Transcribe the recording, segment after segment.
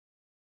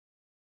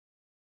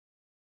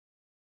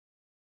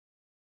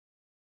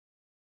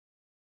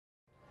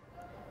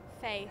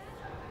Faith.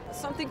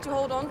 Something to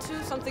hold on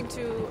to, something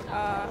to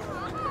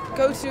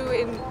go to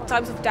in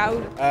times of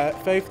doubt.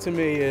 Faith to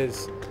me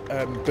is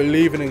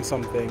believing in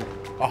something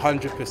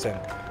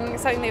 100%.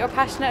 Something that you're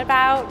passionate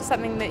about,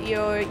 something that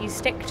you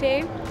stick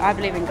to. I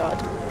believe in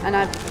God, and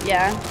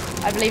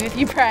I believe if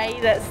you pray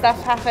that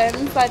stuff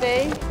happens. I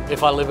do.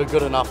 If I live a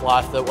good enough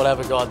life that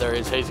whatever God there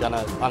is, He's going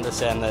to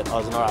understand that I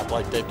was an alright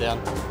bloke deep down.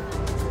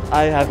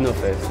 I have no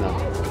faith, no.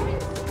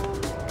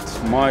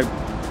 My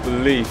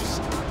beliefs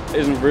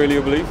isn't really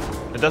a belief.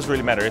 It doesn't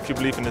really matter. If you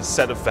believe in a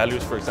set of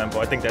values, for example,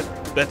 I think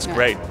that's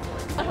great.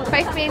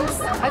 Faith means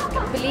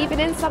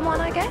believing in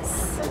someone, I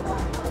guess.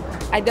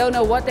 I don't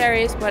know what there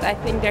is, but I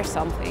think there's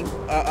something.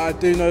 I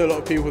do know a lot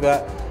of people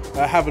that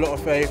have a lot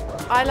of faith.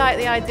 I like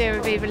the idea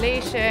of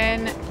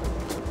evolution.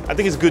 I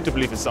think it's good to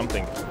believe in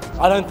something.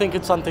 I don't think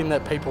it's something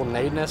that people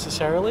need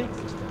necessarily,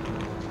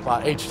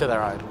 but each to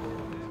their own.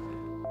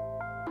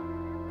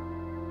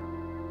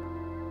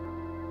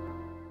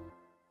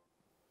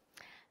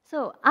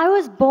 So I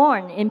was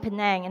born in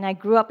Penang and I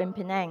grew up in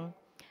Penang.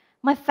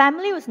 My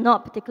family was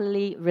not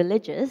particularly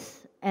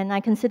religious, and I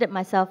considered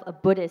myself a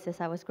Buddhist as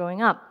I was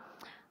growing up.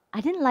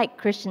 I didn't like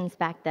Christians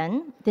back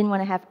then, didn't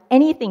want to have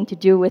anything to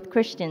do with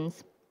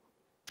Christians.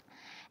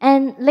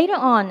 And later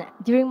on,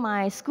 during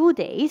my school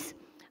days,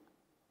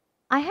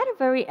 I had a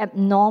very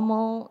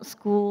abnormal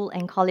school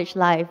and college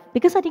life.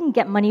 Because I didn't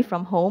get money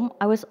from home,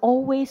 I was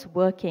always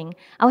working.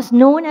 I was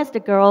known as the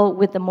girl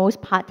with the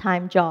most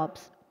part-time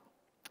jobs.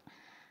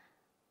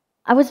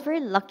 I was very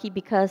lucky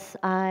because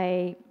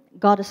I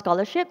got a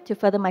scholarship to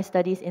further my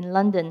studies in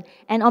London.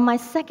 And on my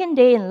second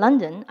day in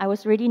London, I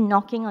was already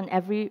knocking on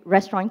every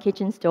restaurant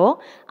kitchen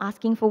door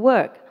asking for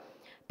work.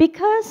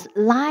 Because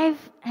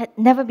life had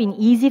never been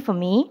easy for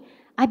me,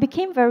 I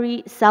became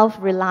very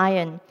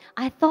self-reliant.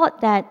 I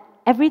thought that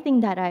everything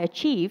that I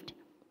achieved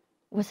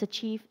was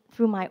achieved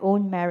through my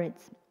own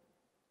merits.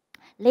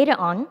 Later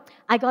on,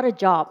 I got a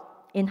job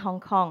in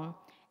Hong Kong.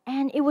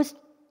 And it was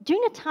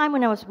during the time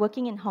when I was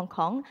working in Hong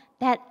Kong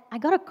that I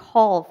got a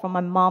call from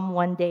my mom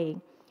one day.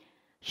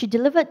 She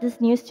delivered this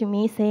news to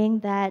me saying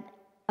that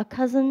a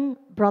cousin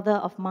brother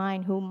of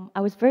mine, whom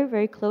I was very,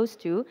 very close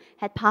to,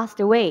 had passed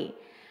away.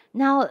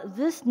 Now,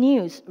 this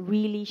news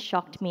really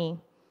shocked me.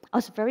 I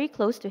was very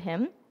close to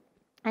him,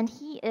 and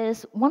he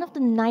is one of the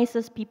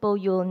nicest people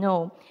you'll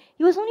know.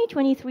 He was only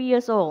 23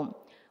 years old,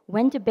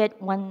 went to bed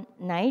one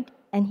night,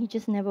 and he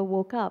just never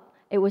woke up.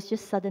 It was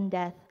just sudden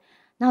death.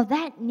 Now,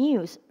 that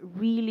news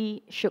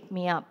really shook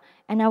me up,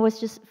 and I was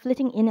just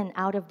flitting in and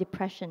out of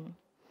depression.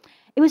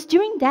 It was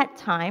during that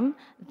time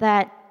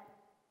that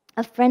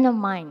a friend of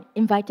mine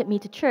invited me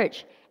to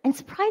church, and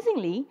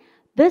surprisingly,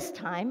 this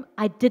time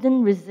I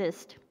didn't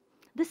resist.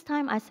 This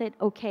time I said,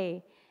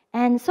 okay.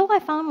 And so I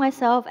found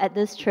myself at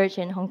this church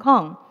in Hong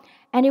Kong,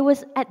 and it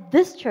was at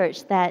this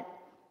church that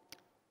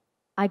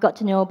I got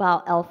to know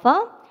about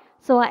Alpha,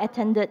 so I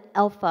attended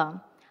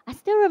Alpha. I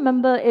still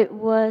remember it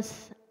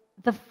was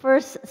the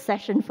first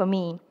session for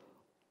me.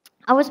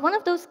 I was one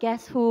of those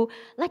guests who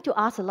like to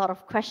ask a lot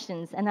of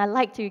questions, and I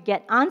like to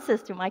get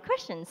answers to my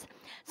questions.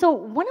 So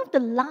one of the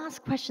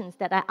last questions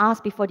that I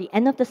asked before the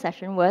end of the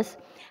session was,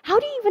 how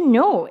do you even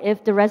know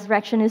if the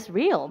resurrection is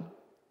real?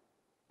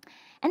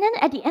 And then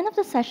at the end of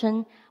the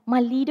session,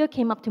 my leader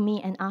came up to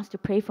me and asked to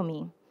pray for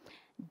me.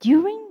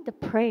 During the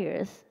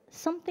prayers,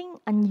 something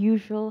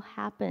unusual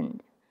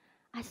happened.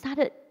 I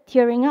started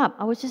tearing up.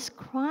 I was just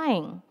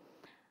crying.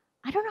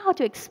 I don't know how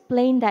to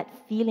explain that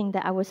feeling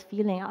that I was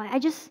feeling. I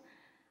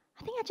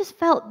think I just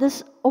felt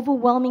this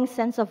overwhelming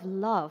sense of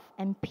love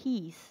and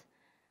peace.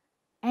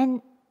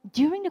 And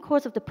during the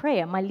course of the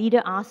prayer, my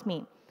leader asked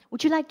me,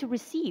 would you like to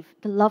receive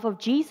the love of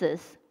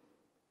Jesus?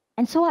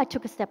 And so I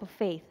took a step of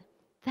faith.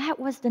 That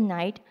was the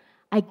night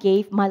I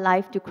gave my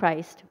life to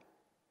Christ.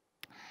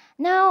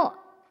 Now,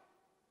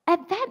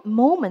 at that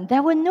moment,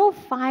 there were no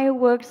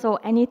fireworks or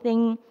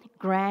anything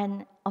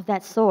grand of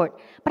that sort.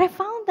 But I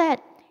found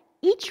that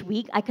each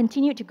week, I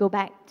continued to go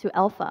back to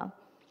Alpha.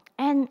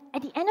 And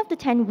at the end of the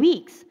 10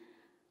 weeks,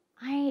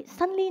 I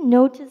suddenly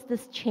noticed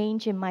this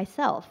change in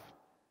myself.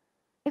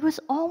 It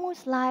was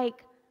almost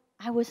like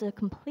I was a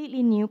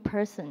completely new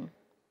person.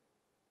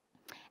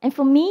 And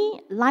for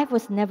me, life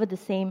was never the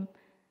same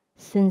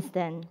since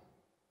then.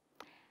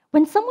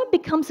 When someone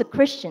becomes a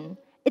Christian,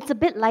 it's a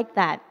bit like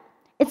that.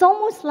 It's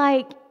almost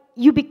like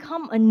you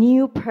become a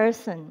new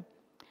person.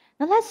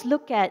 Now let's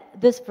look at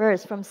this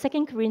verse from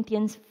 2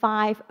 Corinthians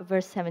 5,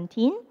 verse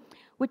 17,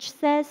 which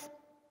says,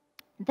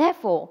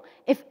 therefore,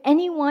 if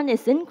anyone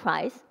is in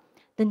Christ,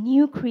 the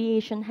new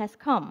creation has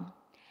come.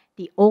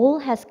 The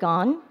old has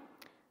gone,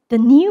 the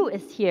new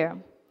is here.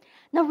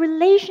 Now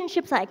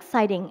relationships are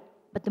exciting,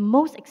 but the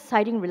most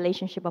exciting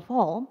relationship of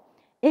all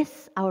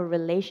is our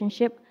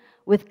relationship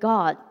with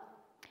God.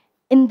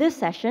 In this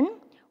session,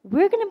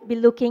 we're going to be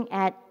looking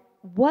at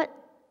what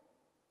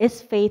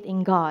is faith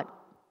in God.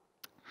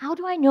 How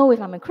do I know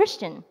if I'm a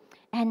Christian?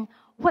 And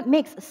what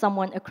makes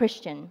someone a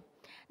Christian?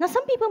 Now,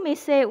 some people may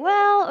say,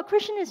 well, a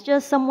Christian is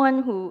just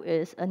someone who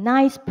is a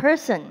nice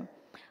person.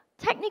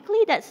 Technically,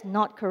 that's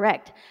not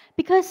correct,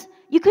 because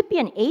you could be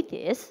an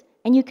atheist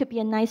And you could be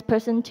a nice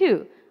person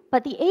too.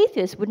 But the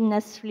atheist wouldn't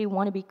necessarily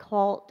want to be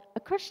called a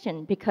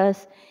Christian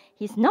because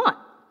he's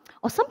not.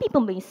 Or some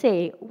people may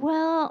say,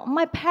 well,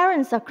 my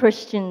parents are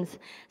Christians,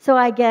 so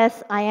I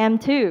guess I am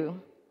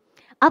too.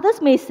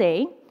 Others may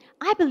say,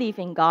 I believe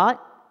in God,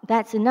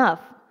 that's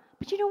enough.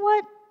 But you know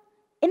what?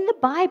 In the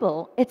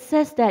Bible, it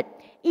says that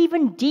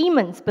even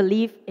demons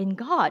believe in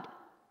God.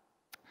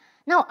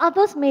 Now,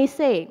 others may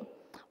say,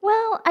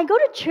 well, I go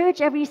to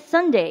church every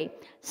Sunday,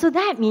 so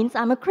that means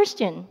I'm a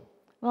Christian.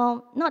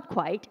 Well, not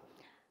quite.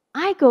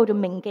 I go to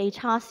Ming Gei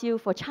Char Siu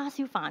for Char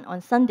Siu Fan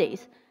on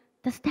Sundays.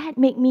 Does that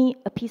make me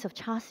a piece of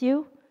char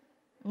siu?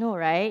 No,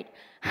 right?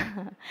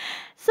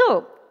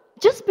 So,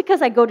 just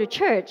because I go to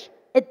church,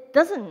 it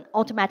doesn't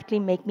automatically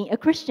make me a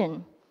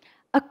Christian.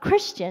 A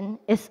Christian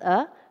is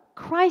a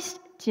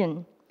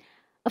Christian,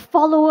 a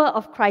follower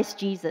of Christ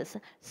Jesus,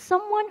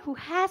 someone who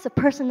has a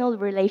personal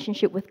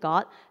relationship with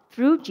God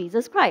through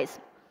Jesus Christ.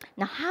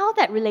 Now, how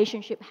that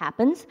relationship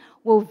happens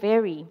will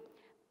vary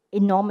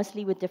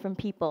enormously with different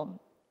people.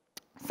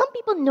 Some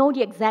people know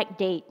the exact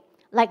date.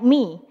 Like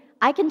me,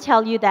 I can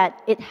tell you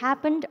that it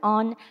happened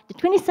on the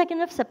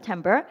 22nd of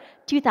September,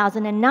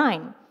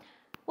 2009.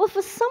 Well,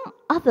 for some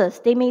others,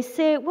 they may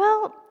say,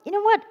 well, you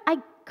know what, I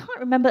can't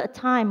remember a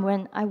time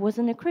when I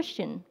wasn't a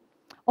Christian.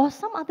 Or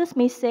some others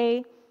may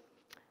say,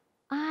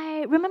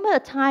 I remember a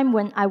time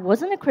when I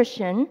wasn't a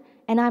Christian,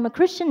 and I'm a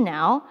Christian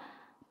now,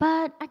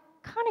 but I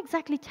can't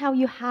exactly tell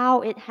you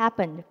how it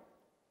happened.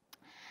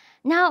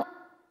 Now,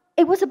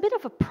 it was a bit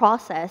of a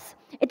process.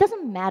 It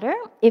doesn't matter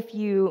if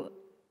you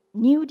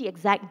knew the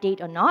exact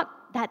date or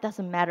not, that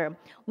doesn't matter.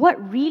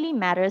 What really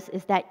matters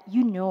is that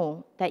you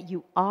know that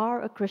you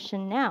are a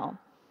Christian now.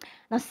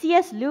 Now,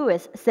 C.S.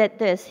 Lewis said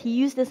this, he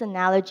used this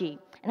analogy,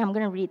 and I'm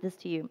going to read this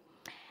to you.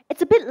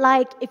 It's a bit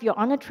like if you're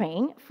on a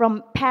train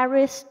from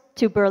Paris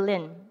to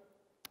Berlin.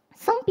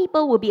 Some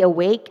people will be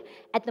awake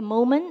at the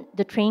moment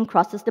the train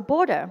crosses the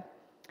border,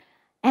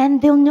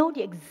 and they'll know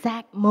the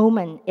exact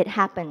moment it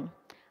happened.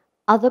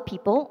 Other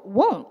people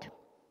won't.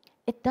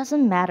 It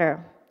doesn't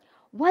matter.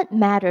 What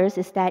matters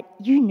is that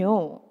you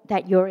know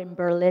that you're in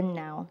Berlin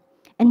now.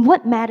 And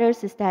what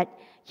matters is that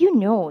you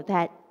know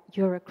that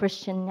you're a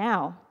Christian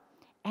now.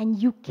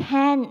 And you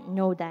can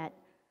know that.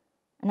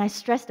 And I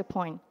stress the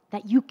point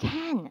that you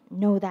can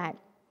know that.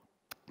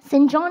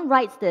 St. John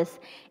writes this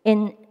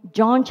in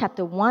John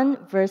chapter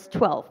 1, verse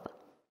 12.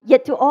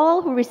 Yet to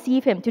all who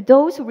receive him, to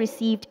those who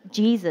received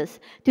Jesus,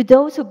 to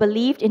those who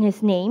believed in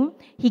his name,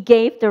 he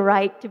gave the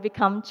right to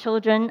become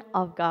children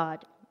of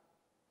God.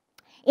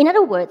 In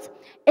other words,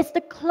 it's the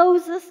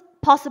closest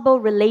possible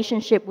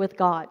relationship with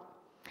God.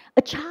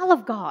 A child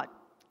of God.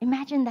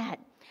 Imagine that.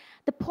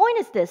 The point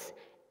is this.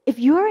 If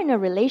you're in a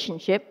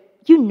relationship,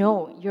 you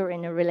know you're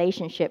in a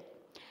relationship.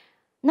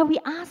 Now, we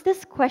asked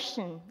this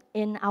question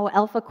in our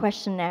Alpha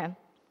questionnaire.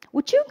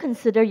 Would you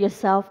consider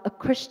yourself a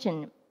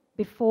Christian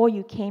before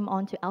you came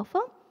on to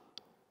Alpha?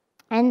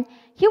 And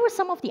here were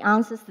some of the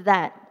answers to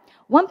that.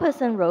 One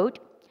person wrote,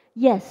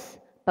 yes,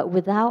 but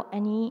without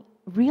any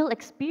real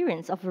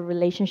experience of a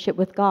relationship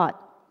with God.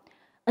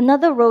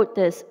 Another wrote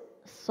this,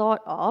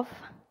 sort of,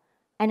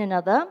 and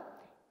another,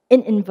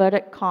 in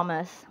inverted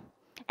commas,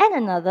 and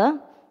another,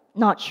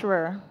 not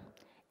sure,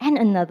 and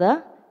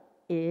another,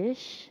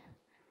 ish,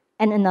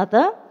 and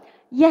another,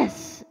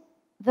 yes,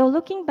 though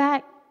looking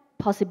back,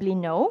 possibly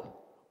no.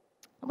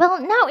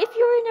 Well, now, if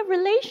you're in a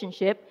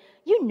relationship,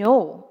 you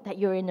know that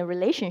you're in a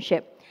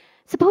relationship.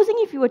 Supposing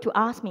if you were to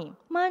ask me,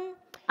 Mun,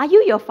 are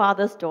you your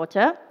father's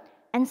daughter?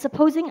 And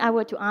supposing I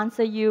were to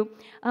answer you,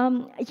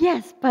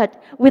 yes,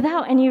 but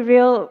without any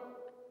real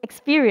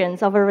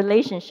experience of a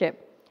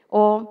relationship,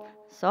 or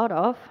sort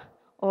of,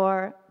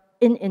 or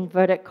in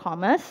inverted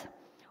commas,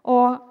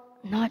 or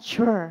not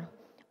sure,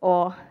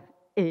 or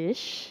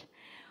ish,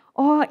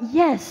 or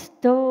yes,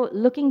 though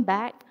looking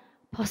back,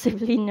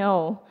 possibly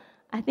no.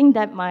 I think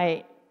that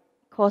might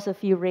cause a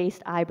few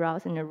raised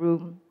eyebrows in the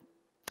room.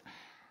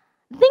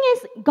 The thing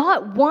is,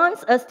 God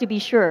wants us to be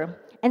sure.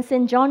 And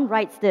St. John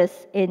writes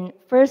this in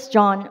 1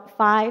 John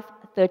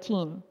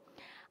 5:13.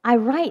 I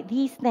write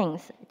these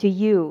things to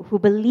you who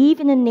believe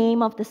in the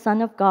name of the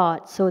Son of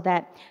God, so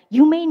that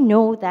you may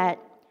know that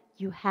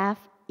you have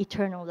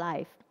eternal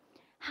life.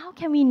 How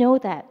can we know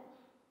that?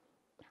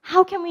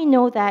 How can we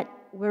know that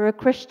we're a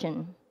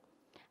Christian?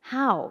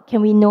 How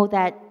can we know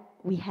that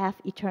we have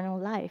eternal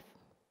life?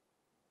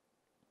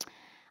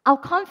 Our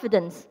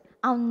confidence,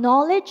 our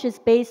knowledge is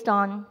based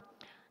on,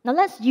 now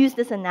let's use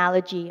this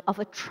analogy of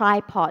a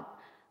tripod,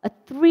 a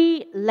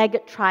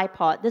three-legged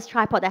tripod. This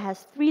tripod that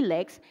has 3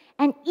 legs,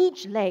 and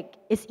each leg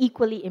is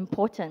equally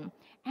important.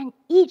 And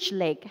each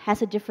leg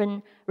has a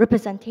different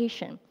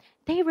representation.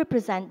 They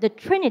represent the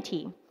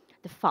Trinity,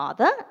 the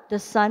Father, the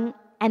Son,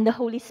 and the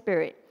Holy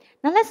Spirit.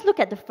 Now let's look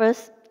at the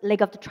first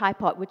leg of the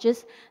tripod, which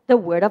is the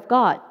Word of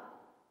God.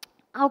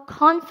 Our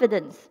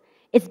confidence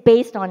is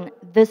based on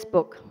this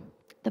book,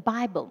 the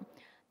Bible,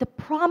 the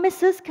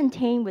promises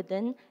contained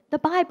within the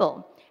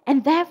Bible,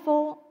 and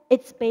therefore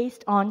it's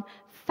based on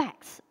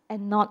facts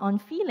and not on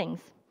feelings.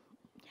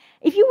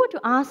 If you were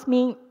to ask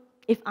me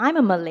if I'm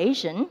a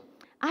Malaysian,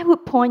 I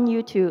would point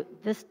you to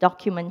this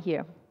document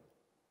here.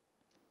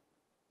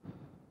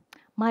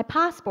 My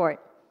passport.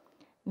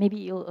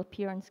 Maybe it'll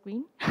appear on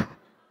screen.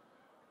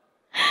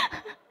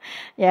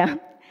 Yeah.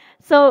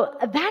 So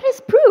that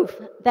is proof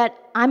that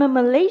I'm a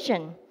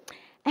Malaysian.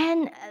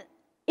 And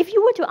if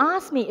you were to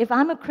ask me if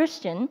I'm a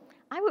Christian,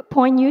 I would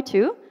point you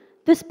to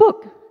this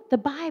book, the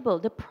Bible,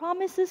 the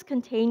promises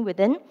contained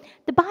within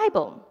the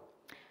Bible.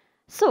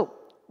 So,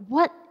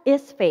 what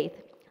is faith?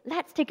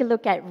 Let's take a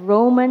look at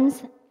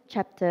Romans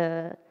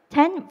chapter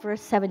 10,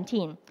 verse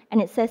 17.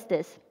 And it says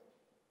this.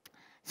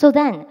 So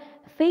then,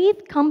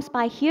 faith comes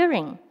by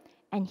hearing,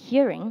 and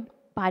hearing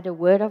by the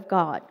word of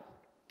God.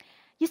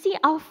 You see,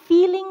 our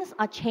feelings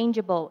are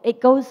changeable.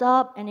 It goes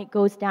up and it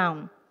goes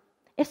down.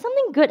 If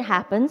something good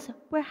happens,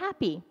 we're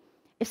happy.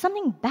 If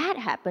something bad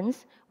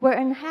happens, we're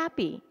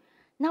unhappy.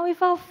 Now,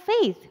 if our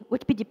faith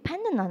would be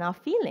dependent on our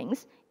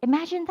feelings,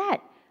 imagine that.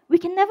 We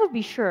can never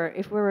be sure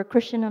if we're a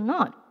Christian or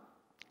not.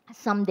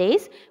 Some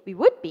days we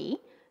would be,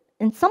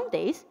 and some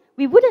days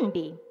we wouldn't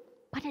be.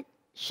 But it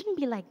shouldn't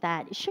be like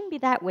that. It shouldn't be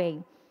that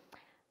way.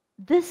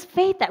 This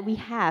faith that we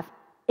have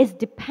is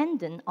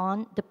dependent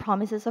on the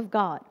promises of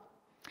God.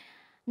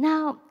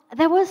 Now,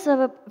 there was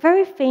a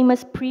very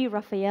famous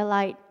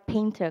pre-Raphaelite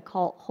painter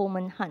called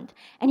Holman Hunt,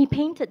 and he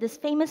painted this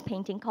famous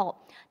painting called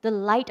the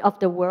Light of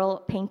the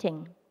World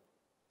painting.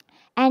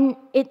 And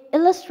it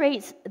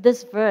illustrates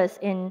this verse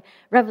in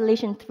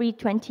Revelation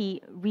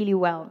 3:20 really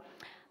well.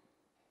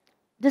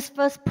 This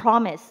first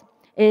promise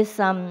is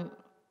from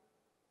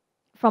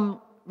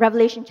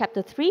Revelation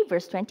chapter 3,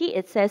 verse 20.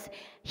 It says,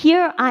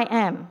 "Here I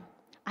am.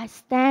 I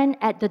stand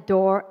at the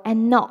door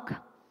and knock.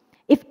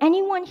 If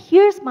anyone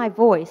hears my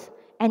voice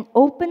and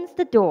opens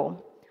the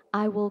door,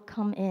 I will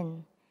come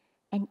in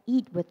and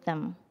eat with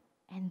them,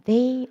 and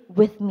they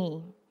with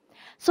me."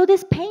 So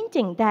this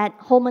painting that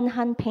Holman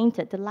Hunt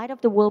painted, the Light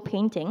of the World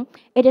painting,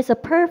 it is a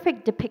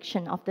perfect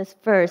depiction of this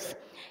verse.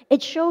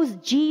 It shows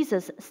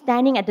Jesus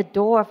standing at the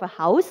door of a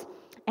house,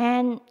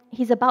 and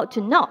he's about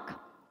to knock.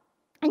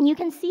 And you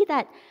can see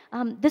that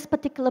this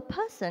particular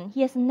person,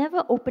 he has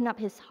never opened up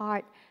his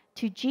heart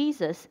to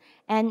Jesus,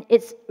 and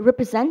it's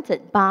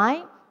represented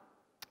by,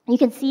 you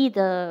can see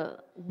the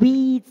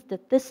weeds, the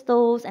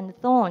thistles, and the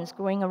thorns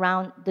growing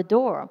around the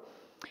door.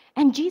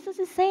 And Jesus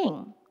is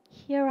saying,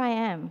 "Here I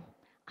am.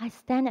 I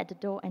stand at the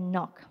door and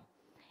knock.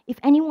 If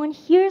anyone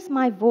hears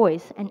my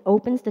voice and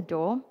opens the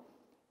door,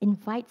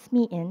 invites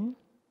me in,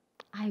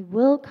 I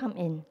will come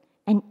in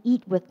and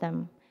eat with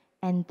them,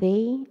 and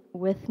they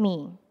with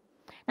me."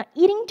 Now,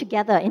 eating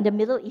together in the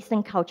Middle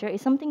Eastern culture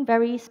is something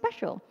very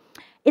special.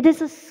 It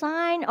is a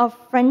sign of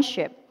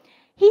friendship.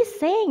 He's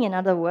saying, in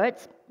other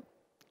words,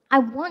 I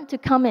want to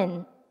come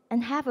in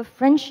and have a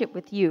friendship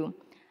with you,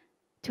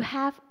 to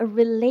have a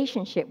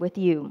relationship with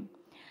you.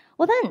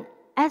 Well then,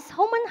 as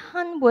Holman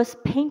Hunt was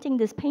painting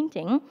this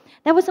painting,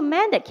 there was a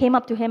man that came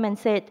up to him and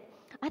said,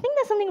 "I think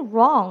there's something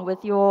wrong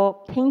with your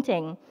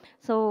painting."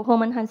 So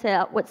Holman Hunt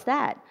said, "What's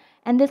that?"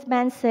 And this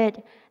man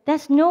said,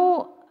 "There's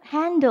no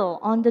handle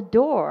on the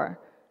door."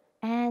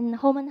 And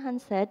Holman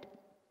Hunt said,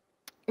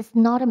 "It's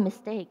not a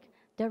mistake.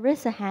 There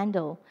is a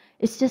handle.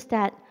 It's just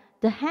that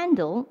the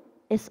handle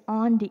is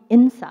on the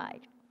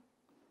inside."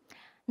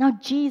 Now,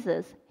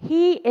 Jesus,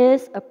 he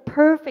is a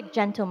perfect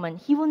gentleman.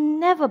 He will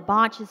never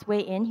barge his way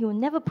in. He will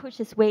never push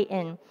his way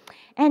in.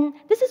 And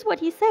this is what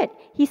he said.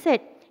 He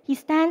said, he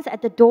stands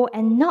at the door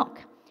and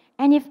knock.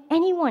 And if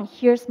anyone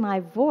hears my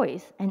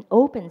voice and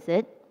opens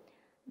it,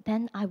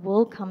 then I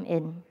will come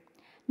in.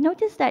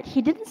 Notice that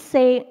he didn't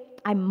say,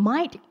 I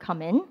might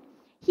come in.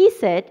 He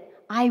said,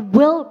 I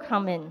will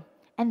come in.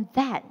 And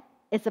that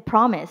is a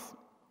promise.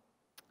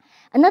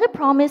 Another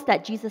promise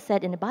that Jesus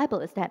said in the Bible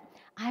is that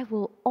I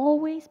will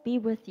always be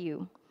with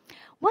you.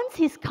 Once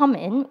he's come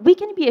in, we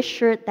can be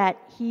assured that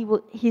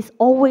he's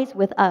always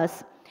with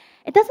us.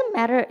 It doesn't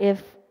matter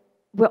if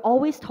we're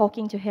always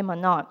talking to him or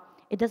not.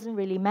 It doesn't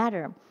really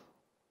matter.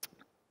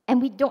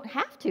 And we don't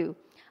have to.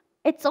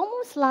 It's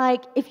almost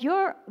like if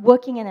you're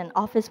working in an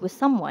office with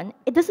someone,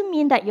 it doesn't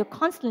mean that you're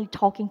constantly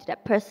talking to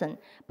that person,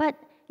 but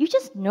you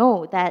just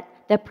know that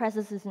their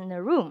presence is in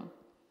the room.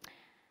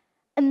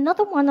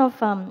 Another one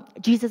of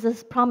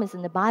Jesus' promise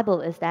in the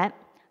Bible is that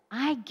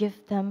I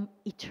give them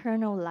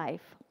eternal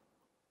life.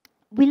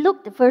 We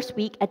looked the first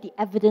week at the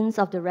evidence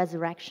of the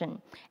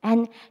resurrection,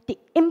 and the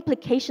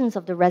implications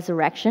of the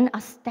resurrection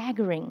are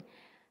staggering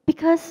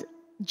because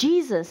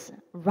Jesus,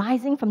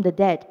 rising from the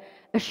dead,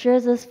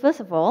 assures us, first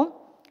of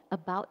all,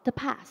 about the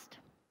past.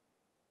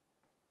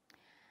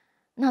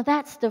 Now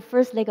that's the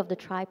first leg of the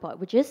tripod,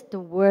 which is the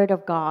Word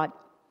of God.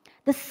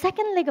 The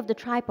second leg of the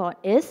tripod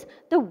is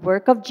the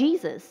work of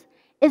Jesus.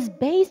 It's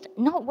based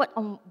not what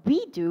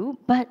we do,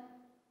 but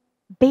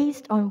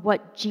based on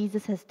what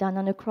Jesus has done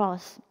on the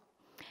cross.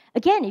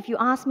 Again, if you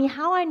ask me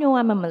how I know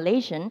I'm a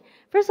Malaysian,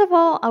 first of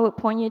all, I would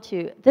point you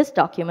to this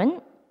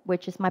document,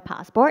 which is my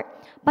passport.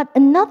 But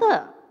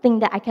another thing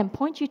that I can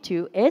point you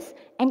to is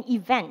an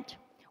event,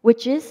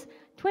 which is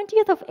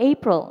 20th of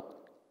April,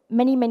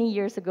 many, many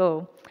years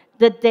ago,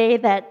 the day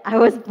that I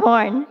was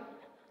born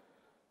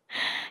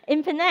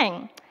in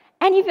Penang.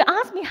 And if you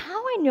ask me how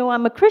I know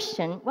I'm a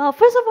Christian, well,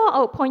 first of all,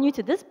 I'll point you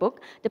to this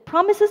book, the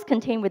promises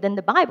contained within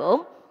the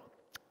Bible,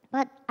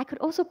 but I could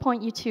also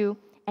point you to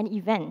an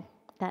event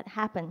that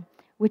happened,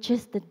 which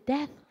is the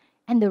death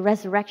and the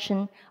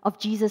resurrection of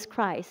Jesus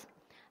Christ.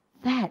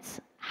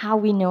 That's how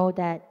we know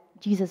that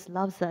Jesus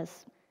loves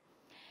us.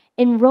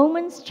 In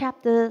Romans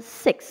chapter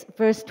 6,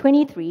 verse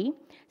 23,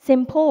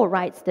 St. Paul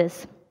writes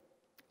this,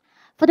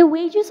 "For the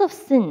wages of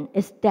sin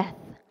is death,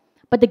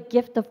 but the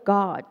gift of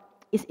God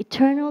is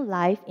eternal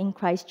life in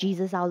Christ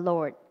Jesus our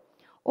Lord."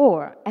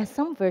 Or, as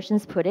some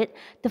versions put it,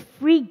 the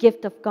free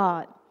gift of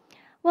God.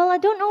 Well, I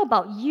don't know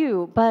about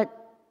you, but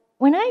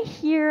when I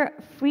hear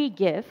free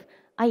gift,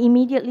 I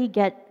immediately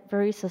get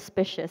very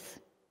suspicious.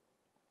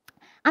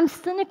 I'm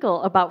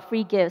cynical about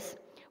free gifts.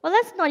 Well,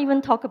 let's not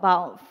even talk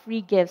about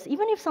free gifts.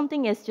 Even if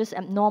something is just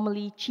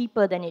abnormally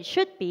cheaper than it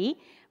should be,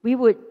 we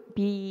would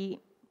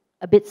be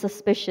a bit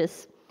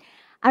suspicious.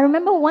 I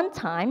remember one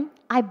time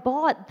I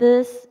bought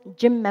this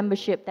gym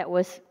membership that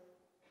was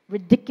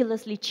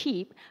ridiculously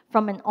cheap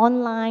from an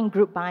online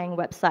group buying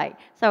website.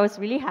 So I was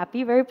really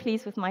happy, very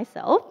pleased with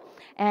myself.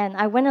 And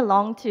I went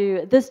along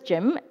to this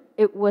gym.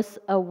 It was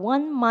a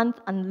 1-month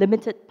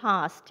unlimited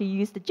pass to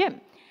use the gym.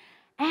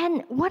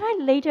 And what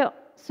I later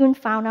soon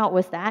found out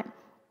was that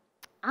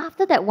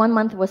after that 1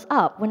 month was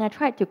up, when I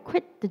tried to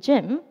quit the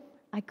gym,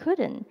 I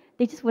couldn't.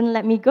 They just wouldn't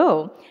let me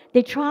go.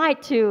 They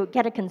tried to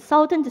get a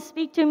consultant to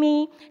speak to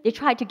me. They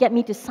tried to get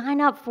me to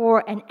sign up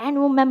for an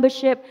annual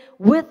membership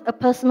with a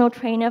personal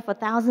trainer for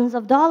thousands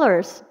of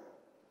dollars.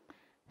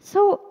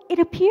 So it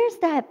appears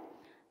that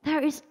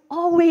there is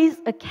always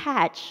a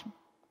catch.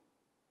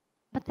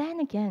 But then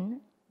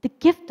again, the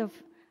gift of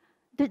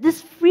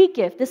this free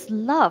gift, this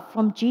love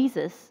from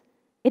Jesus,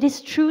 it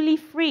is truly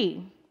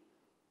free.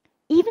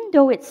 Even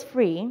though it's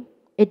free,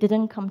 it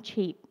didn't come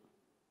cheap.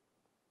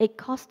 It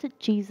costed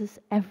Jesus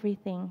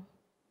everything.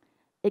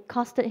 It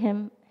costed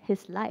him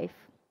his life.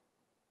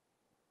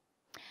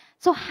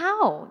 So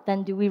how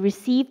then do we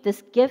receive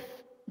this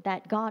gift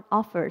that God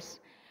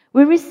offers?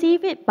 We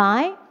receive it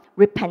by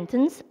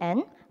repentance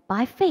and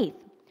by faith.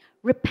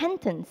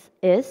 Repentance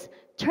is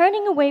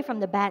turning away from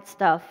the bad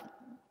stuff.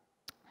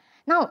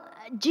 Now,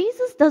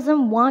 Jesus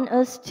doesn't want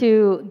us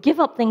to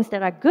give up things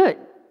that are good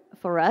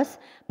for us,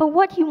 but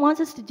what he wants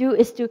us to do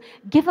is to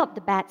give up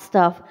the bad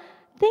stuff.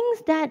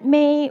 Things that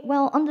may,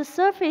 well, on the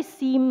surface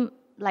seem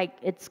like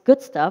it's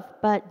good stuff,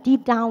 but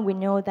deep down we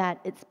know that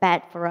it's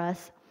bad for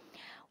us.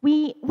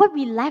 What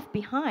we left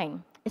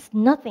behind is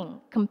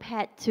nothing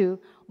compared to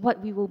what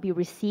we will be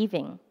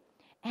receiving.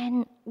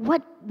 And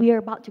what we are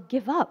about to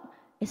give up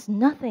is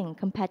nothing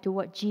compared to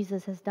what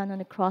Jesus has done on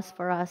the cross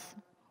for us.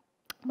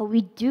 But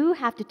we do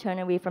have to turn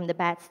away from the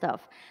bad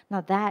stuff.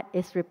 Now that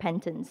is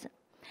repentance.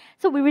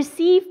 So we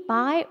receive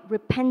by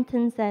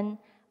repentance and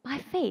by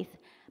faith.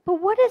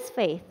 But what is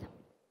faith?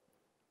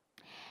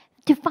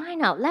 To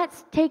find out,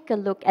 let's take a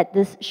look at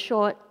this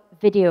short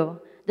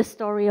video, the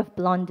story of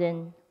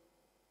Blondin.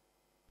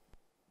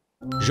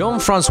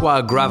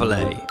 Jean-Francois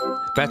Gravelet,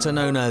 better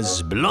known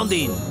as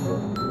Blondin,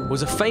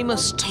 was a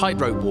famous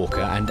tightrope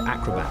walker and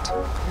acrobat.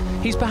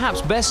 He's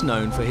perhaps best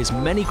known for his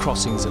many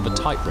crossings of a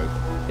tightrope,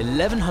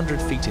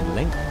 1,100 feet in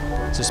length,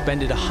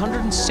 suspended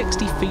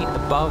 160 feet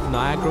above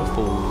Niagara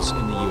Falls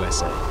in the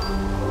USA.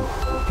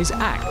 His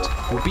act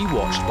would be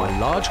watched by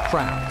large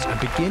crowds and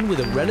begin with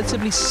a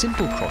relatively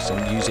simple crossing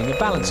using a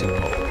balancing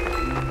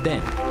pole.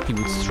 Then he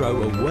would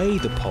throw away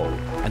the pole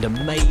and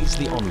amaze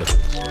the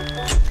onlookers.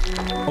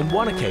 On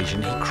one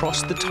occasion, he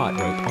crossed the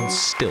tightrope on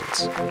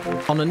stilts.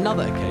 On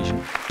another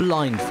occasion,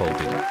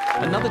 blindfolded.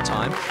 Another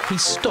time, he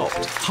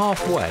stopped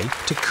halfway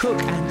to cook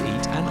and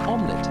eat an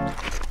omelette.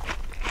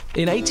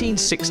 In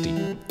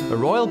 1860, a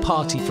royal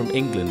party from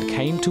England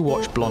came to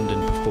watch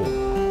Blondin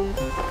perform.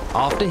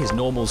 After his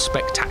normal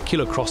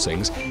spectacular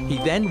crossings, he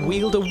then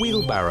wheeled a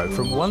wheelbarrow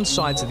from one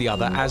side to the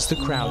other as the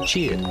crowd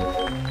cheered.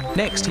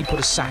 Next, he put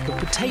a sack of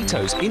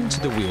potatoes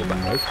into the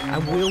wheelbarrow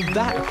and wheeled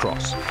that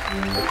across.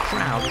 The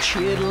crowd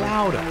cheered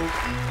louder.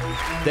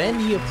 Then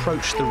he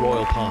approached the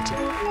royal party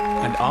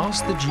and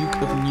asked the Duke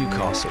of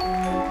Newcastle,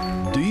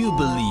 "Do you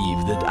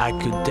believe that I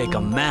could take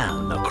a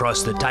man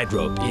across the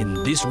tightrope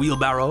in this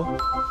wheelbarrow?"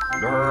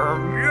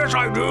 "Yes,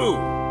 I do,"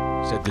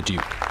 said the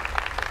Duke.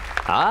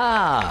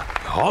 "Ah,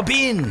 hop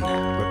in,"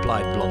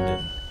 replied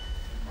Blondin.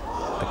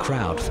 The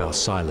crowd fell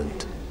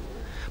silent,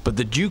 but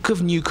the Duke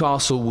of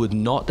Newcastle would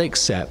not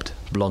accept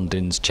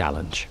Blondin's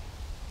challenge.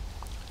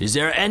 "Is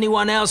there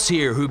anyone else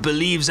here who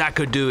believes I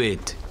could do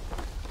it?"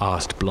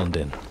 asked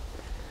Blondin.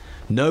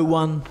 No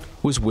one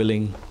was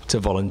willing to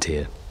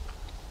volunteer.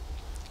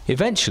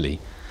 Eventually,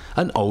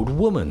 an old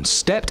woman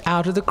stepped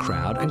out of the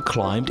crowd and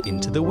climbed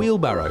into the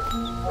wheelbarrow.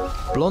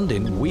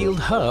 Blondin wheeled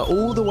her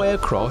all the way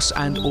across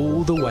and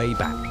all the way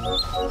back.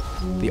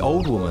 The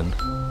old woman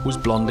was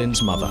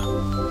Blondin's mother,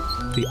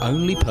 the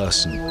only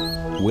person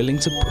willing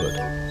to put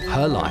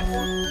her life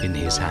in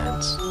his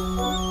hands.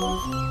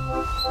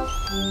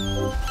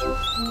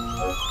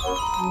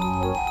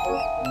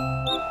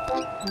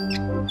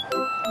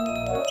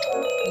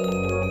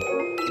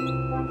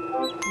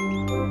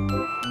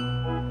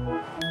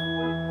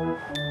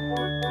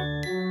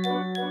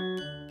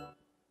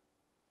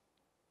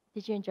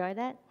 Did you enjoy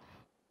that?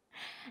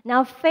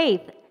 Now,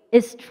 faith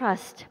is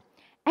trust.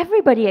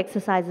 Everybody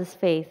exercises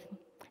faith.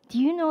 Do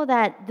you know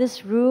that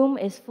this room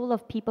is full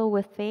of people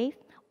with faith?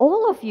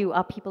 All of you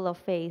are people of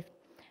faith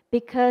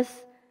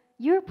because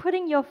you're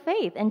putting your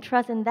faith and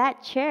trust in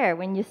that chair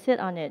when you sit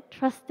on it,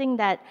 trusting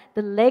that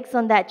the legs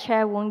on that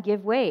chair won't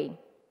give way.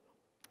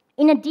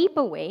 In a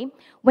deeper way,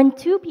 when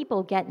two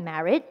people get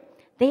married,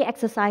 they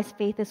exercise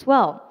faith as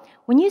well.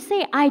 When you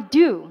say, I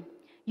do,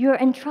 you're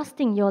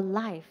entrusting your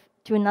life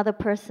to another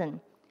person,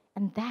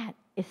 and that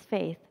is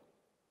faith.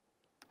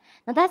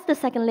 Now that's the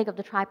second leg of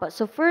the tripod.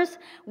 So first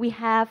we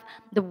have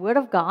the Word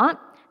of God,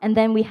 and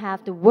then we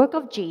have the work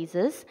of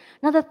Jesus.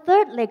 Now the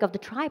third leg of the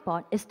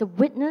tripod is the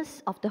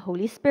witness of the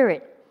Holy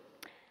Spirit.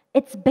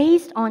 It's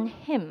based on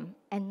Him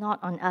and not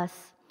on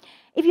us.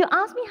 If you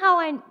ask me how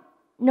I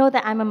know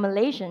that I'm a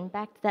Malaysian,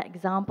 back to that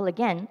example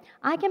again,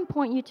 I can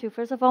point you to,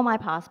 first of all, my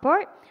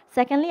passport.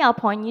 Secondly, I'll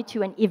point you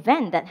to an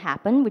event that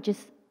happened, which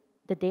is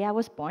the day I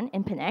was born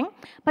in Penang.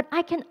 But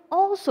I can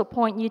also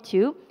point you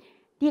to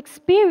the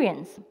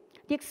experience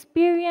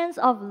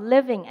of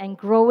living and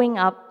growing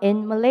up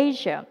in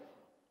Malaysia.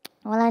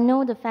 Well, I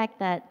know the fact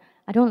that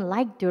I don't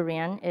like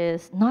durian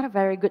is not a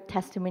very good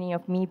testimony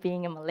of me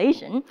being a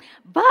Malaysian,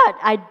 but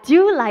I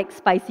do like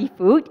spicy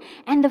food,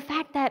 and the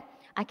fact that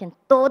I can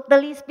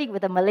totally speak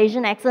with a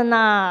Malaysian accent.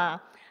 And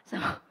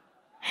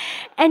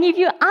if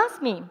you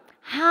ask me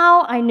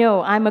how I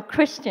know I'm a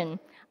Christian,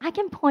 I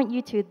can point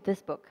you to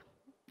this book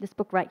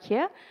right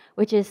here,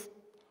 which is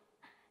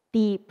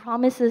The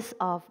Promises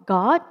of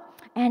God.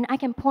 And I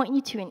can point you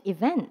to an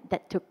event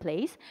that took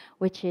place,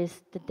 which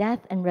is the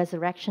death and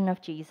resurrection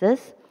of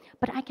Jesus.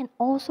 But I can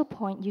also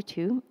point you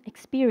to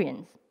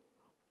experience.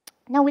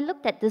 Now we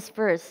looked at this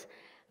verse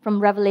from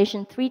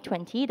Revelation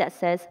 3:20 that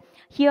says,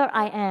 "Here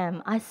I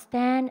am, I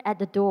stand at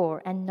the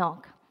door and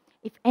knock.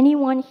 If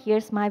anyone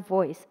hears my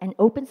voice and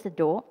opens the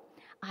door,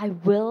 I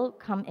will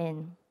come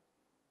in."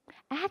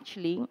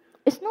 Actually,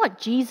 it's not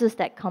Jesus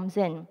that comes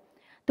in.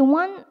 The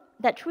one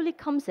that truly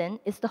comes in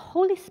is the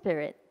Holy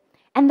Spirit.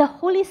 And the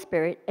Holy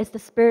Spirit is the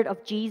Spirit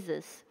of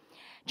Jesus.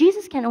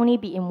 Jesus can only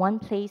be in one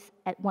place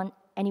at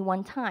any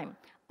one time.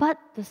 But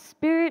the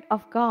Spirit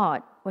of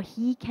God, well,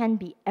 He can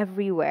be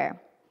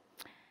everywhere.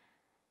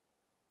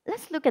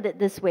 Let's look at it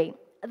this way.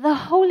 The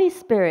Holy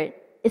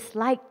Spirit is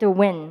like the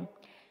wind.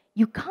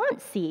 You can't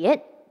see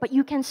it, but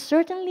you can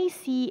certainly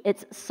see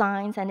its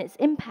signs and its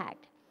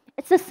impact.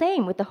 It's the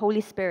same with the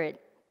Holy Spirit.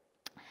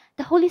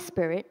 The Holy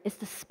Spirit is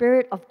the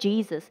Spirit of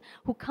Jesus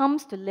who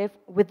comes to live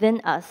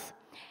within us.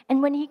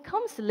 And when He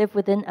comes to live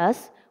within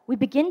us, we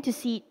begin to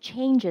see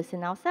changes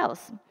in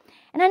ourselves.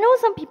 And I know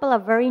some people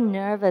are very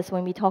nervous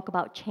when we talk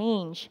about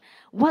change.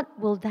 What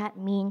will that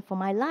mean for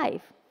my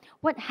life?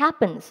 What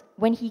happens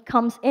when He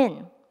comes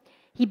in?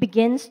 He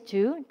begins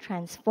to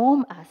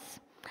transform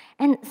us.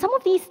 And some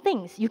of these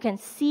things you can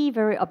see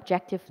very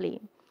objectively.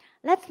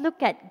 Let's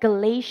look at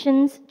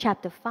Galatians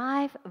chapter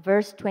 5,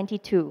 verse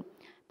 22.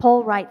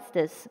 Paul writes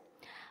this,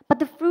 "But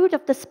the fruit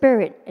of the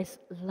Spirit is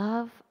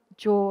love,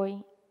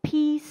 joy,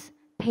 peace,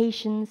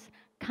 patience,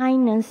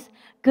 kindness,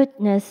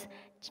 goodness,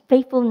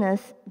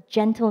 faithfulness,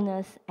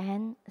 gentleness,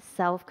 and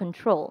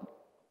self-control."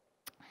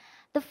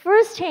 The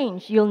first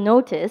change you'll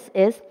notice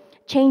is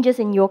changes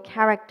in your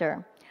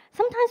character.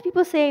 Sometimes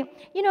people say,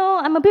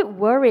 I'm a bit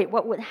worried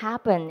what would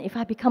happen if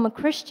I become a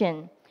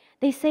Christian.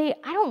 They say,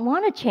 I don't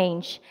want to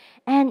change.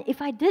 And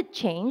if I did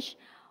change,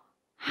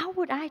 how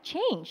would I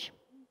change?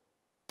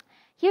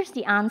 Here's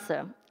the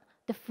answer.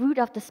 The fruit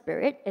of the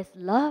Spirit is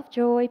love,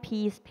 joy,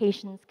 peace,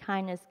 patience,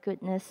 kindness,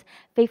 goodness,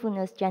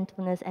 faithfulness,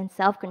 gentleness, and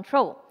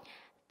self-control.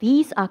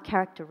 These are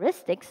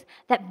characteristics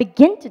that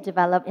begin to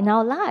develop in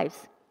our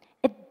lives.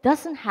 It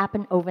doesn't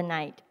happen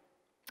overnight.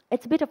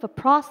 It's a bit of a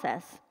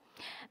process.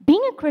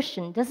 Being a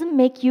Christian doesn't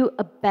make you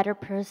a better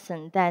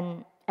person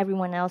than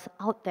everyone else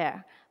out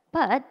there,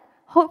 but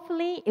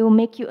hopefully it will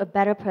make you a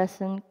better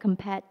person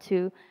compared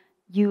to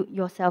you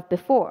yourself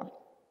before.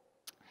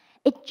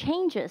 It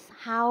changes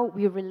how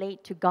we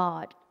relate to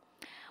God.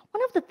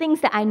 One of the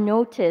things that I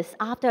noticed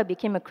after I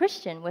became a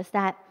Christian was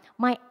that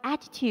my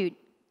attitude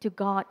to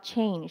God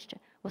changed.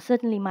 Well,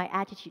 certainly my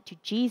attitude to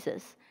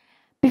Jesus.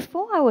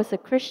 Before I was a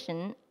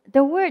Christian,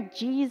 the word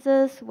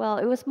Jesus, well,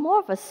 it was more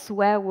of a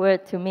swear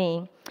word to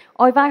me.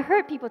 Or if I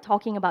heard people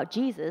talking about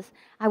Jesus,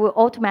 I would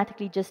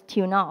automatically just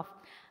tune off.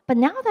 But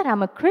now that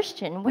I'm a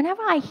Christian,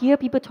 whenever I hear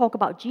people talk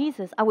about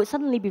Jesus, I would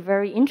suddenly be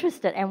very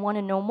interested and want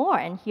to know more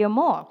and hear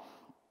more.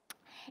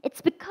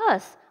 It's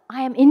because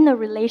I am in a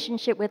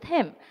relationship with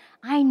Him.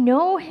 I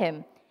know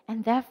Him,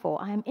 and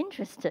therefore I am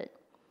interested.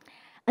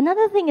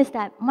 Another thing is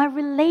that my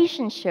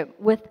relationship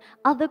with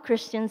other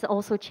Christians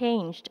also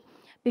changed.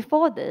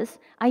 Before this,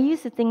 I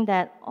used to think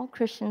that all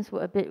Christians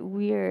were a bit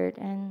weird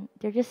and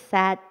they're just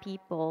sad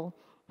people.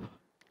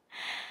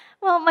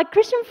 Well, my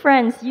Christian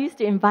friends used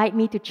to invite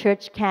me to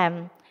church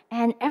camp,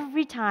 and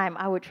every time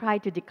I would try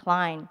to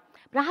decline.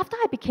 But after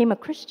I became a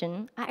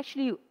Christian, I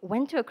actually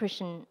went to a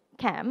Christian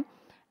camp,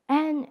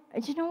 and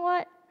you know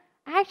what?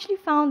 I actually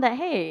found that,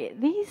 hey,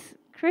 these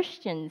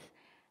Christians,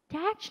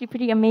 they're actually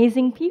pretty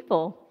amazing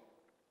people.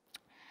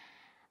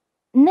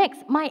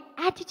 Next, my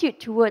attitude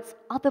towards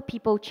other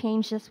people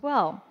changed as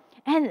well.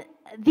 And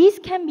these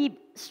can be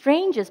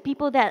strangers,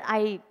 people that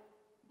I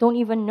don't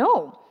even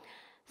know.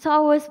 So I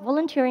was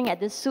volunteering at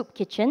this soup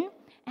kitchen,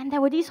 and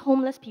there were these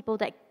homeless people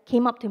that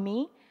came up to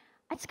me.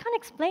 I just can't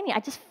explain it. I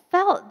just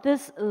felt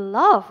this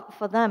love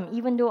for them,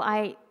 even though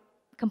I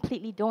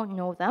completely don't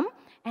know them,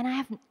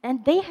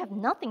 and they have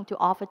nothing to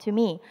offer to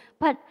me.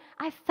 But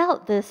I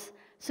felt this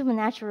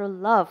supernatural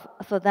love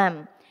for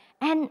them.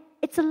 And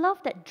it's a love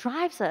that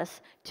drives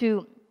us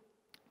to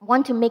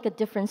want to make a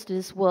difference to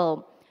this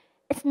world.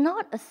 It's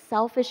not a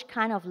selfish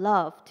kind of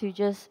love to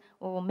just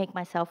make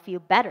myself feel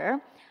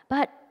better,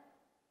 but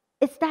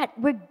it's that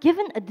we're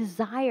given a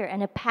desire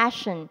and a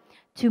passion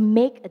to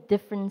make a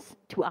difference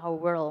to our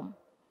world.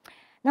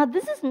 Now,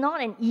 this is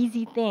not an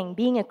easy thing,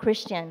 being a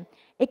Christian.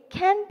 It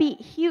can be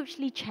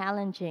hugely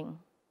challenging,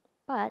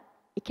 but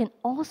it can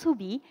also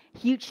be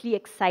hugely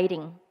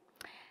exciting.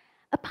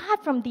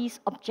 Apart from these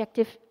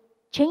objective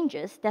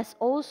changes, there's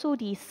also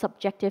the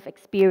subjective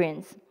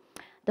experience.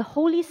 The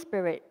Holy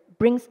Spirit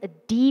brings a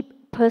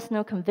deep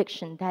personal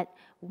conviction that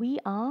we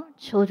are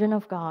children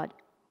of God.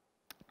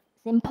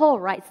 St. Paul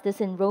writes this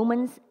in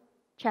Romans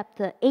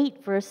chapter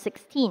 8, verse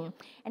 16,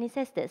 and he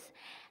says this,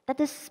 that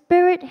the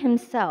Spirit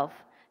himself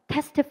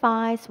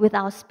testifies with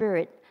our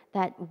spirit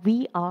that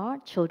we are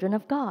children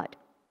of God.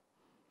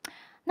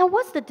 Now,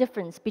 what's the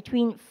difference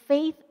between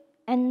faith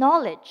and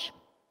knowledge?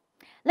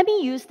 Let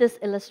me use this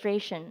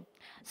illustration.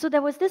 So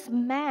there was this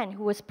man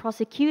who was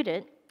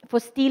prosecuted for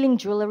stealing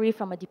jewelry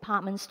from a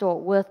department store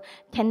worth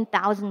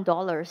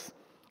 $10,000.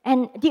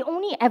 And the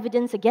only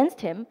evidence against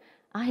him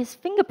are his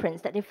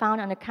fingerprints that they found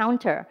on the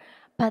counter.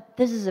 But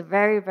this is a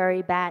very,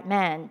 very bad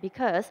man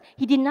because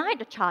he denied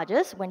the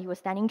charges when he was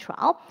standing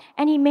trial,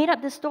 and he made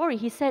up this story.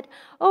 He said,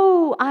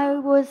 oh, I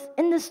was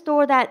in the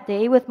store that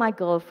day with my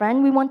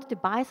girlfriend. We wanted to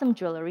buy some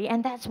jewelry,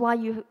 and that's why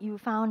you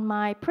found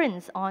my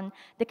prints on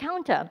the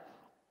counter.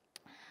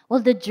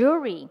 Well, the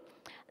jury,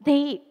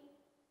 it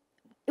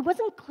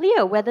wasn't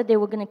clear whether they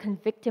were going to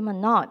convict him or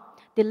not.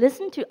 They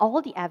listened to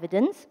all the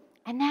evidence,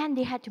 and then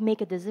they had to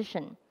make a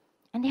decision.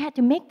 And they had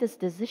to make this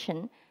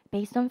decision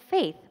based on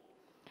faith.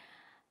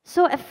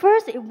 So at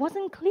first, it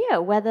wasn't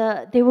clear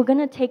whether they were going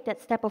to take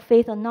that step of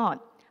faith or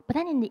not. But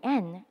then in the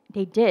end,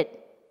 they did.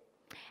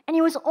 And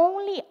it was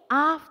only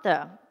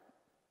after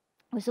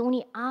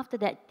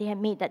that they had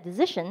made that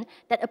decision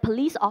that a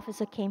police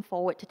officer came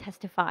forward to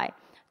testify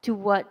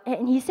to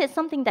and he said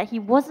something that he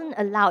wasn't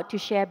allowed to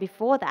share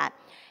before that.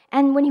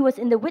 And when he was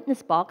in the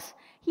witness box,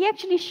 he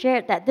actually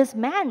shared that this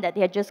man that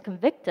they had just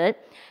convicted,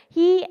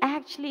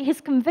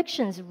 his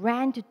convictions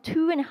ran to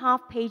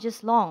 2.5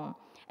 pages long.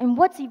 And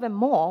what's even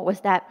more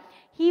was that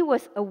he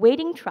was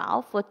awaiting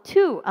trial for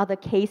 2 other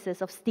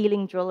cases of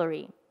stealing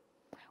jewelry.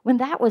 When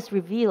that was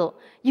revealed,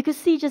 you could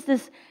see just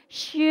this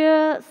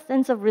sheer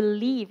sense of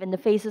relief in the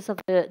faces of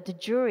the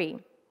jury.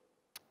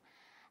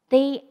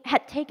 They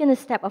had taken a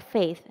step of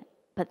faith,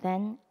 but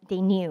then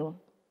they knew.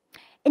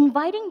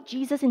 Inviting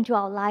Jesus into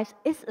our lives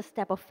is a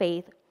step of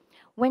faith.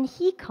 When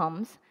he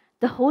comes,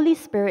 the Holy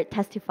Spirit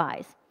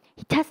testifies.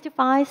 He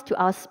testifies to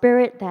our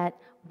spirit that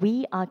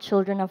we are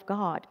children of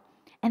God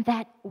and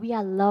that we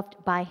are loved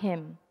by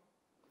him.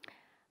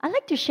 I'd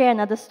like to share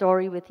another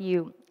story with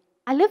you.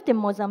 I lived in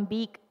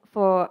Mozambique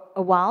for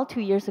a while,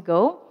 2 years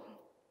ago,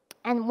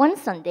 and one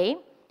Sunday,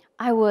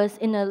 I was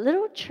in a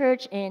little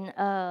church in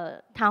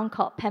a town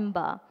called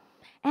Pemba,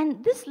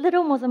 and this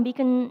little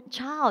Mozambican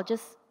child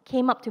just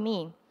came up to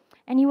me,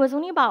 and he was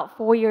only about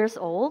 4 years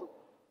old.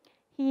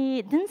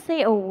 He didn't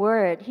say a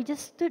word. He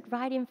just stood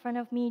right in front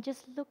of me,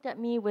 just looked at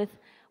me with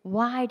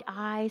wide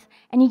eyes,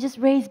 and he just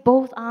raised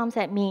both arms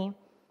at me.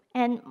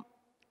 And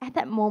at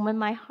that moment,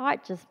 my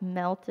heart just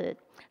melted.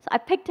 So I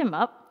picked him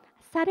up,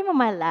 sat him on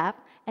my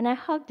lap, and I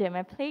hugged him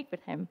and played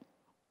with him.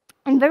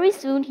 And very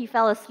soon, he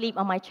fell asleep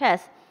on my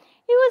chest.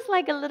 He was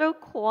like a little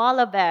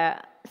koala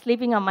bear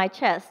sleeping on my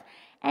chest.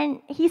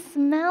 And he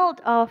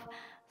smelled of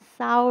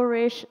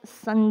sourish,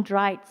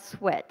 sun-dried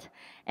sweat.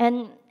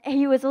 And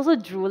he was also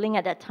drooling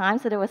at that time,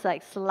 so there was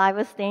like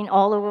saliva stain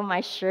all over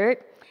my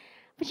shirt.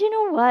 But you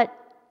know what?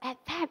 At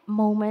that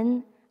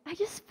moment, I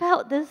just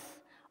felt this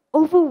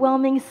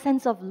overwhelming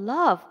sense of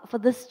love for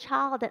this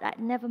child that I'd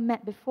never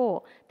met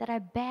before, that I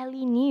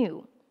barely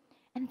knew.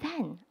 And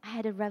then I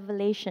had a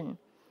revelation.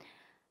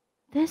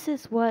 This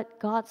is what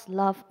God's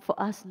love for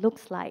us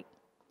looks like.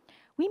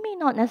 We may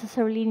not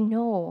necessarily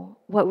know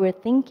what we're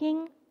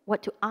thinking,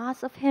 what to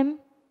ask of him,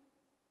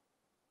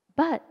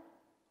 but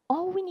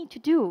all we need to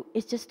do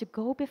is just to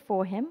go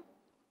before him,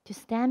 to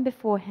stand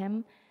before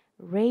him,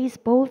 raise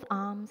both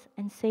arms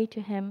and say to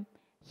him,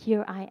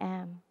 "Here I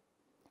am."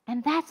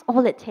 And that's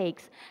all it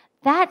takes.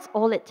 That's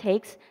all it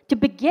takes to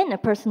begin a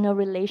personal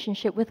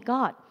relationship with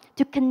God,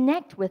 to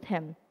connect with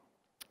him.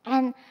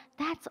 And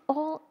that's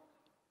all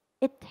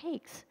it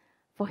takes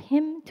for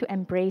him to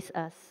embrace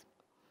us.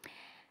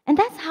 And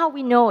that's how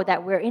we know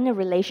that we're in a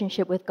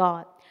relationship with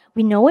God.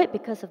 We know it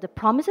because of the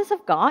promises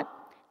of God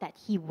that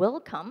he will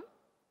come.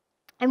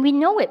 And we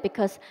know it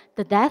because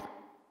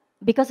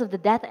of the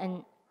death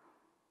and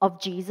of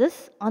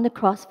Jesus on the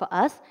cross for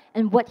us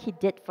and what he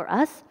did for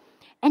us.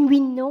 And we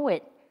know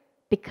it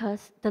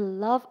because the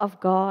love of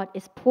God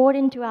is poured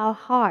into our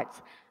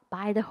hearts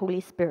by the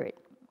Holy Spirit.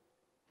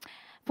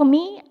 For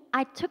me,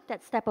 I took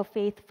that step of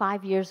faith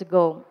 5 years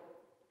ago.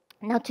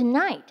 Now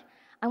tonight,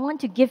 I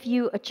want to give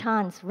you a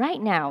chance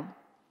right now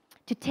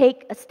to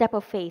take a step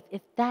of faith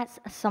if that's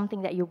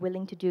something that you're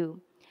willing to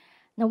do.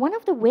 Now, one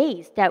of the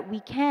ways that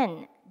we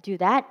can do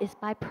that is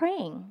by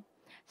praying.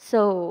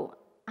 So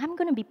I'm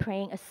going to be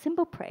praying a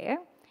simple prayer,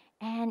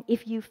 and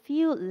if you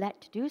feel led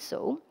to do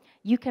so,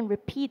 you can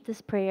repeat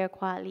this prayer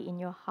quietly in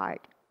your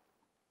heart.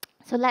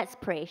 So let's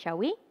pray, shall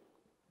we?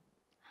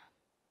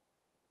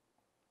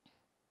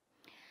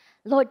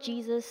 Lord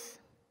Jesus,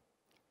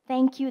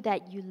 thank you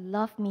that you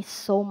love me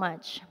so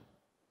much.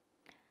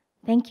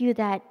 Thank you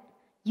that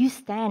you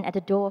stand at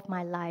the door of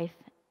my life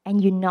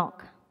and you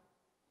knock.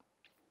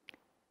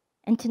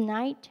 And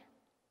tonight,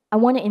 I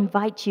want to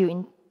invite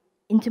you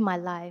into my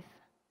life.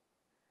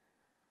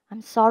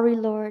 I'm sorry,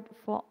 Lord,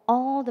 for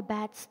all the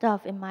bad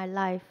stuff in my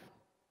life,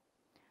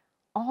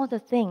 all the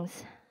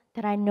things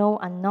that I know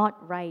are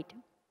not right.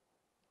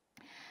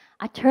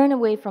 I turn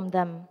away from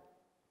them.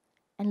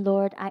 And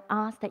Lord, I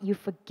ask that you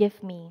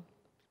forgive me.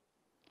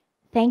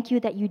 Thank you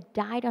that you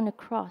died on the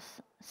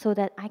cross so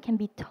that I can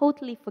be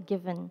totally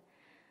forgiven.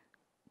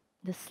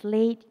 The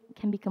slate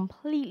can be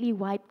completely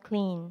wiped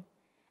clean,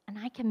 and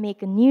I can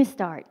make a new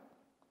start.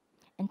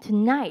 And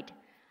tonight,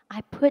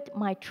 I put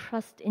my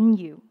trust in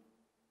you.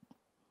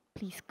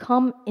 Please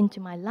come into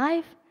my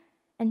life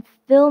and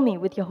fill me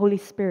with your Holy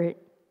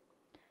Spirit.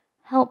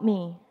 Help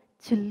me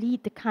to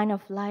lead the kind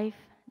of life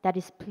that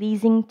is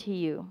pleasing to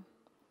you.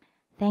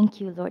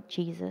 Thank you, Lord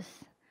Jesus.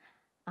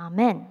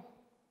 Amen.